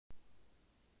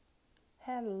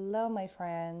Hello, my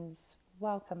friends.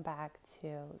 Welcome back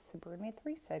to Sabrina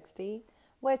 360,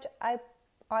 which I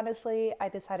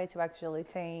decided to actually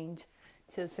change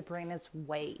to Sabrina's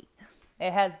Way.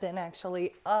 It has been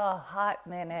actually a hot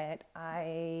minute.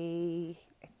 I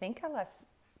think I last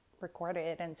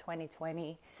recorded in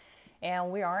 2020,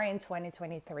 and we are in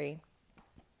 2023,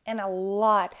 and a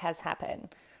lot has happened.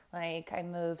 Like, I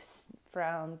moved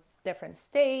from different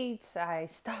states, I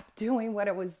stopped doing what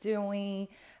I was doing,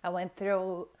 I went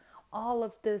through all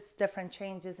of these different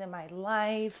changes in my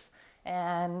life.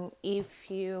 And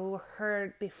if you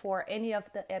heard before any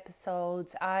of the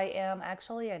episodes, I am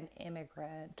actually an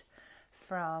immigrant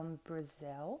from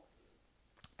Brazil.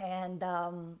 And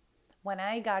when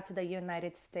I got to the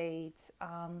United States,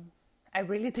 I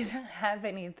really didn't have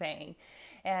anything.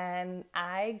 And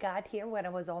I got here when I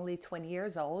was only 20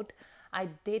 years old. I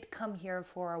did come here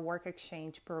for a work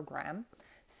exchange program.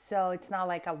 So it's not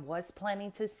like I was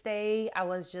planning to stay. I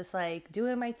was just like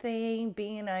doing my thing,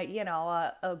 being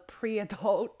a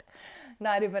pre-adult,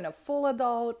 not even a full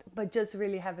adult, but just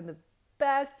really having the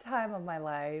best time of my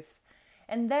life.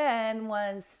 And then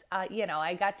once,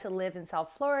 I got to live in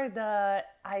South Florida,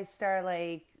 I started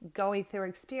like going through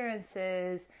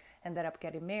experiences, ended up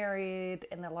getting married,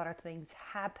 and a lot of things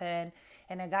happened.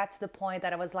 And I got to the point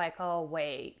that I was like, oh,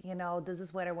 wait, this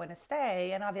is where I want to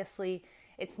stay. And obviously,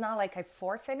 it's not like I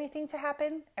forced anything to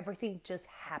happen. Everything just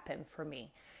happened for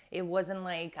me. It wasn't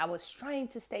like I was trying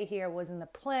to stay here. It wasn't a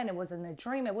plan. It wasn't a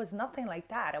dream. It was nothing like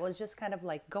that. I was just kind of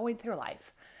like going through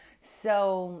life.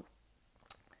 So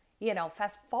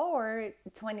fast forward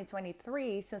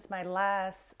 2023, since my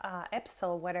last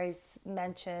episode where I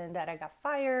mentioned that I got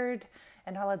fired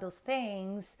and all of those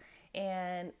things.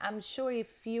 And I'm sure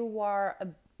if you are a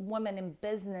woman in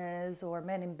business or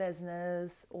men in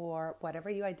business or whatever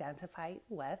you identify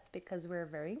with, because we're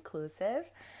very inclusive,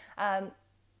 um,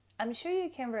 I'm sure you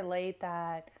can relate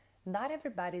that not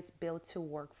everybody's built to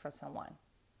work for someone.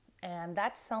 And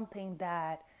that's something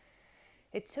that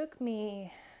it took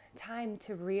me time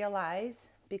to realize,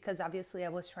 because obviously I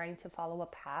was trying to follow a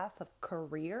path of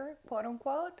career, quote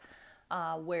unquote,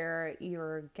 where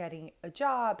you're getting a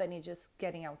job and you're just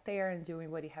getting out there and doing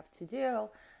what you have to do.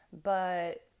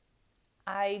 But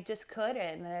I just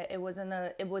couldn't. It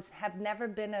was have never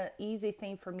been an easy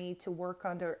thing for me to work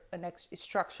under an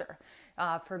structure,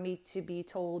 for me to be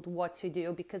told what to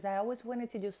do, because I always wanted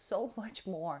to do so much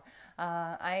more.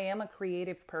 I am a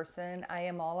creative person. I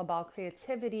am all about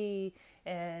creativity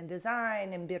and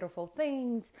design and beautiful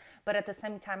things, but at the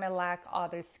same time, I lack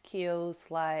other skills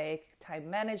like time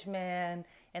management.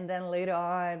 And then later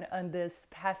on this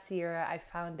past year, I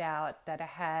found out that I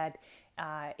had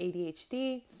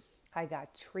ADHD. I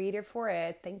got treated for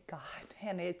it, thank God.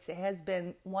 And it has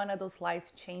been one of those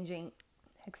life-changing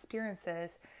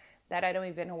experiences that I don't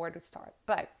even know where to start.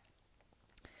 But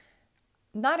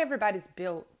not everybody's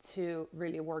built to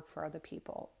really work for other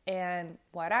people. And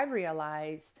what I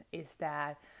realized is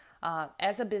that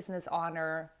as a business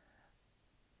owner,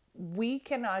 we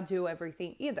cannot do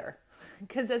everything either.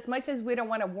 Because as much as we don't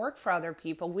want to work for other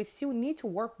people, we still need to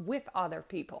work with other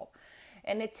people.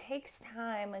 And it takes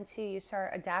time until you start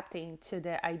adapting to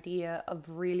the idea of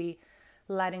really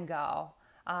letting go.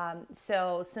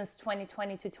 So since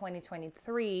 2020 to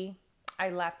 2023, I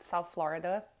left South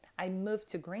Florida. I moved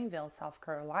to Greenville, South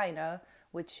Carolina,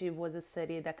 which was a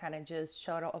city that kind of just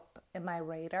showed up in my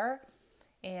radar.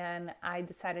 And I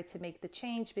decided to make the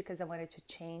change because I wanted to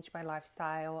change my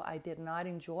lifestyle. I did not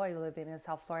enjoy living in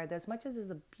South Florida as much as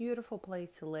it's a beautiful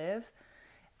place to live.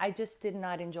 I just did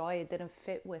not enjoy it. It didn't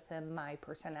fit within my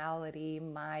personality,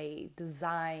 my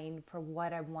design for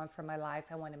what I want for my life.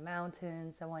 I wanted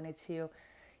mountains. I wanted to,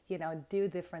 do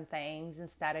different things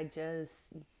instead of just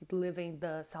living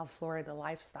the South Florida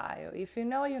lifestyle. If you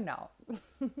know, you know.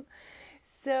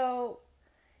 So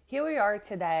here we are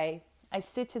today. I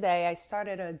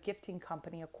started a gifting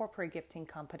company, a corporate gifting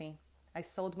company. I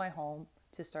sold my home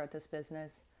to start this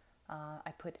business.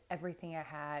 I put everything I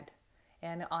had.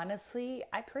 And honestly,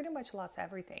 I pretty much lost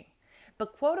everything.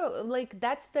 But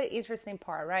that's the interesting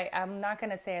part, right? I'm not going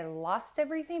to say I lost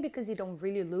everything because you don't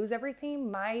really lose everything.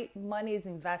 My money is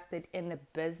invested in the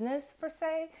business per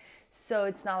se. So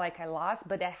it's not like I lost,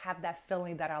 but I have that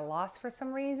feeling that I lost for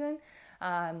some reason.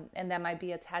 And that might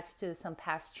be attached to some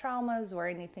past traumas or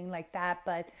anything like that.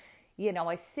 But,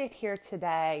 I sit here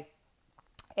today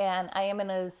and I am in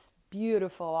this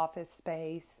beautiful office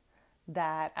space.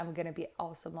 that I'm going to be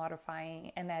also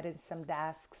modifying and adding some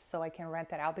desks so I can rent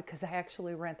it out, because I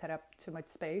actually rented up too much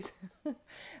space.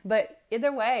 But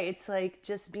either way, it's like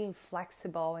just being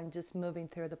flexible and just moving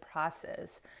through the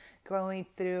process, going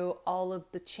through all of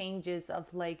the changes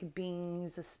of like being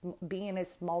a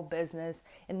small business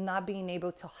and not being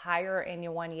able to hire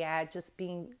anyone yet, just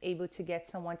being able to get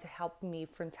someone to help me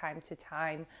from time to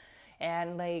time.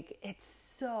 And like, it's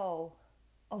so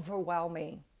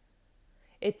overwhelming.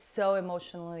 It's so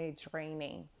emotionally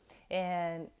draining.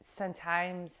 And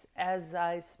sometimes, as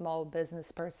a small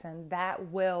business person, that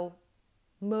will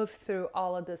move through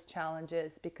all of these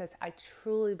challenges because I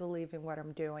truly believe in what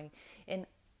I'm doing, in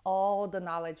all the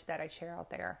knowledge that I share out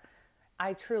there.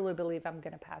 I truly believe I'm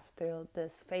going to pass through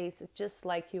this phase just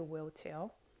like you will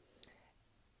too.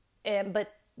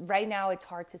 But right now it's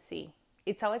hard to see.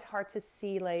 It's always hard to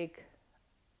see like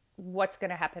what's going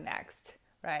to happen next,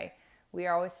 right? We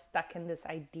are always stuck in this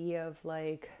idea of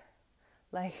like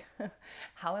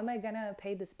how am I going to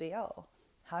pay this bill?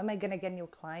 How am I going to get new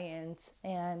clients?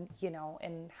 And,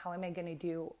 and how am I going to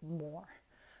do more?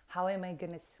 How am I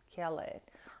going to scale it,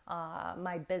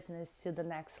 my business to the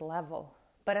next level?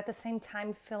 But at the same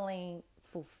time, feeling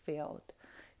fulfilled,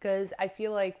 because I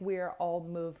feel like we're all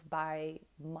moved by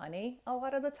money a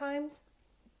lot of the times.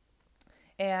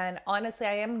 And honestly,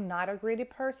 I am not a greedy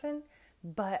person,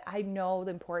 but I know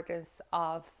the importance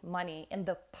of money and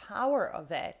the power of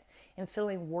it and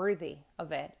feeling worthy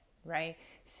of it, right?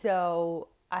 So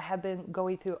I have been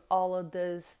going through all of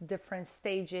these different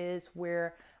stages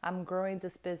where I'm growing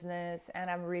this business and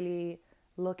I'm really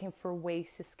looking for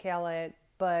ways to scale it,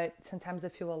 but sometimes I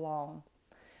feel alone.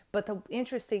 But the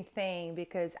interesting thing,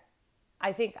 because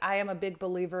I think I am a big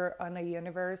believer on the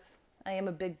universe, I am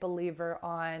a big believer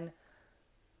on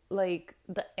like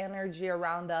the energy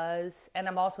around us, and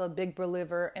I'm also a big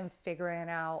believer in figuring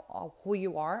out who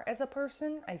you are as a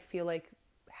person. I feel like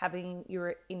having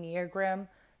your Enneagram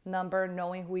number,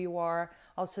 knowing who you are,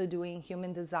 also doing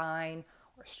human design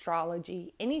or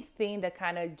astrology, anything that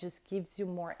kind of just gives you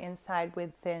more insight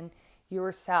within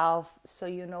yourself so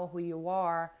you know who you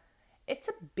are, it's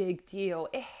a big deal.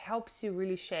 It helps you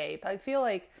really shape. I feel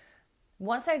like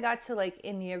once I got to like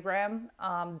Enneagram,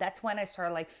 that's when I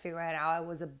started like figuring out I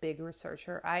was a big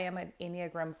researcher. I am an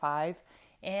Enneagram 5,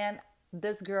 and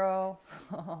this girl,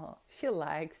 she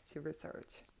likes to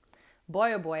research.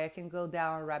 Boy, oh boy, I can go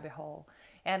down a rabbit hole.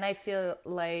 And I feel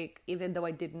like even though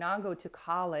I did not go to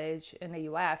college in the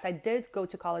US, I did go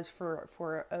to college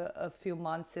for a few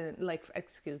months, and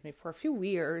for a few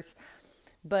years,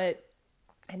 but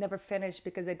I never finished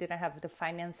because I didn't have the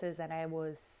finances, and I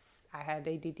had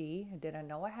ADD. I didn't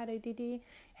know I had ADD,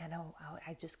 and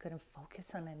I just couldn't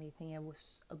focus on anything. It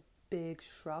was a big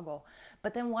struggle.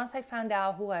 But then once I found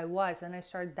out who I was, and I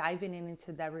started diving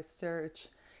into that research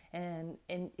and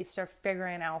start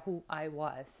figuring out who I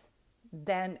was,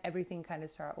 then everything kind of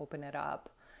started opening up.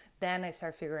 Then I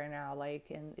started figuring out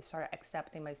and started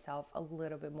accepting myself a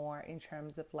little bit more in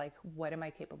terms of like, what am I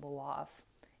capable of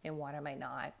and what am I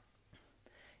not?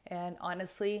 And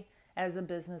honestly, as a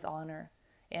business owner,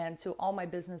 and to all my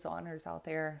business owners out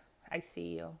there, I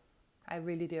see you. I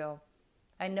really do.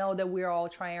 I know that we're all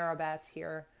trying our best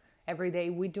here every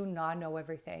day. We do not know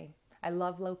everything. I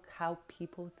love how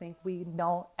people think we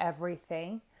know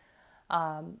everything,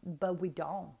 but we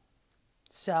don't.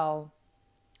 So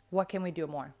what can we do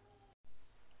more?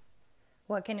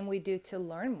 What can we do to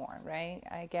learn more, right?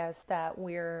 I guess that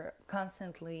we're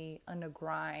constantly on a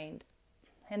grind.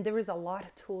 And there is a lot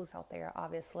of tools out there,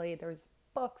 obviously. There's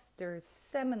books, there's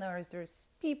seminars, there's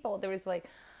people, there's like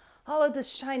all of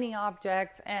this shiny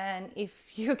object. And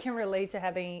if you can relate to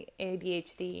having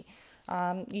ADHD,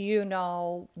 you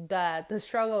know that the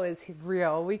struggle is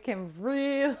real. We can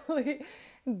really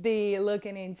be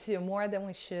looking into more than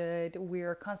we should.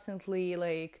 We're constantly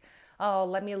like, oh,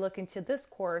 let me look into this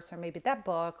course or maybe that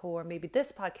book or maybe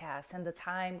this podcast, and the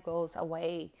time goes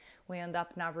away. We end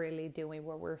up not really doing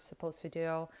what we're supposed to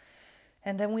do,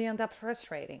 and then we end up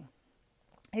frustrating.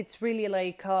 It's really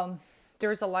like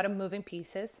there's a lot of moving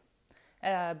pieces.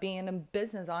 Being a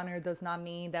business owner does not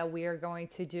mean that we are going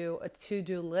to do a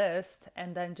to-do list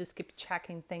and then just keep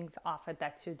checking things off at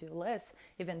that to-do list,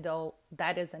 even though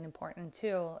that is an important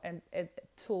tool, and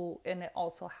it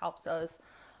also helps us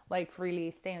like really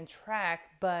stay on track.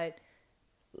 But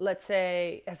let's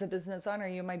say as a business owner,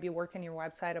 you might be working your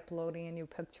website, uploading a new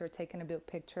picture, taking a good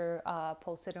picture,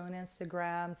 post it on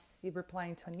Instagram,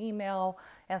 replying to an email,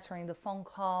 answering the phone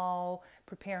call,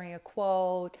 preparing a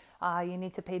quote. You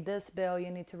need to pay this bill.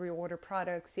 You need to reorder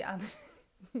products. Yeah.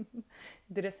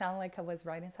 Did it sound like I was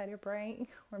right inside your brain,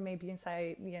 or maybe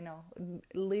inside,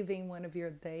 living one of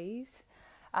your days?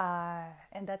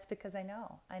 And that's because I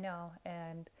know.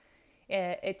 And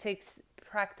it takes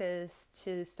practice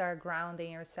to start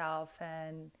grounding yourself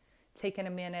and taking a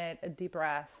minute, a deep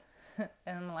breath, and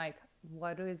I'm like,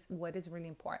 what is really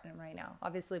important right now?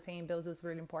 Obviously, paying bills is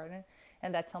really important,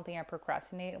 and that's something I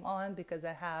procrastinate on because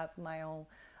I have my own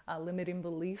limiting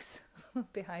beliefs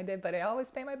behind it. But I always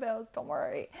pay my bills. Don't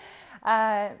worry.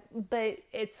 But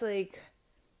it's like,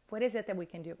 what is it that we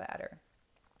can do better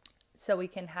so we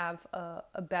can have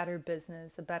a better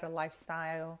business, a better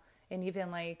lifestyle, and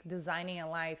even like designing a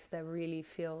life that really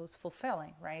feels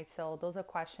fulfilling, right? So those are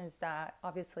questions that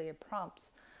obviously it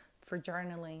prompts for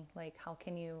journaling. Like, how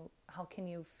can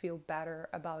you feel better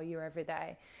about your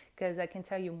everyday? Because I can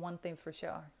tell you one thing for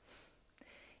sure: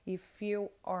 if you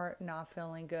are not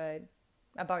feeling good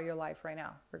about your life right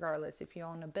now, regardless if you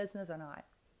own a business or not,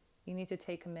 you need to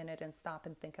take a minute and stop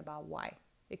and think about why.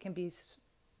 It can be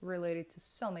related to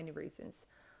so many reasons.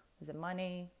 Is it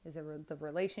money? Is it the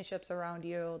relationships around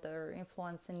you that are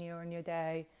influencing you in your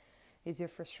day? Is your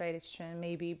frustration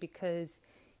maybe because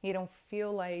you don't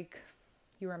feel like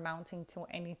you're amounting to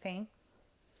anything?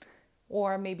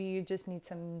 Or maybe you just need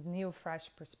some new, fresh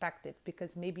perspective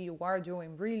because maybe you are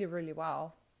doing really, really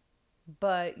well,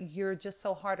 but you're just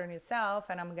so hard on yourself,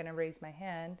 and I'm going to raise my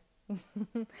hand.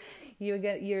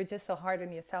 You're just so hard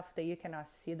on yourself that you cannot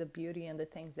see the beauty in the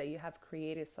things that you have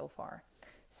created so far.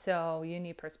 So you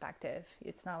need perspective.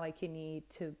 It's not like you need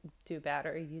to do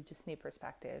better. You just need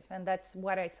perspective. And that's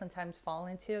what I sometimes fall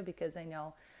into because I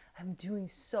know I'm doing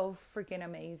so freaking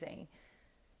amazing,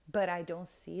 but I don't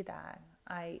see that.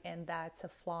 And that's a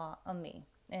flaw on me.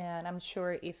 And I'm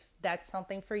sure if that's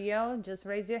something for you, just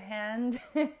raise your hand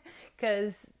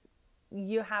because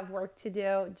you have work to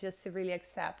do just to really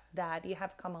accept that you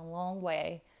have come a long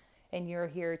way and you're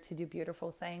here to do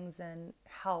beautiful things and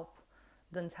help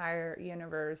the entire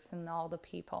universe and all the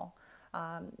people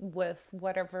with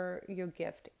whatever your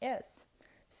gift is.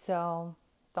 So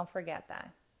don't forget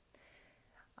that.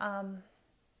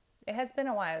 It has been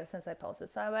a while since I posted,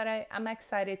 but I'm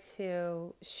excited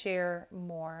to share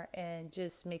more and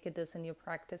just make it this a new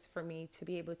practice for me to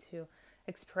be able to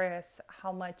express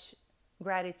how much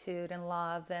gratitude and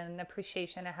love and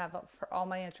appreciation I have for all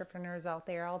my entrepreneurs out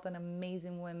there, all the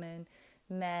amazing women,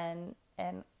 men,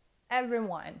 and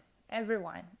everyone.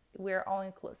 We're all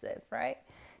inclusive, right?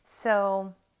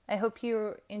 So I hope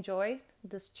you enjoyed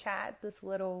this chat, this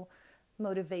little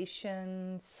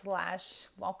motivation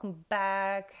 / welcome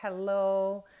back,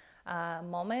 hello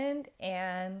moment,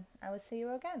 and I will see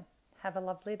you again. Have a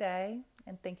lovely day,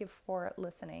 and thank you for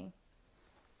listening.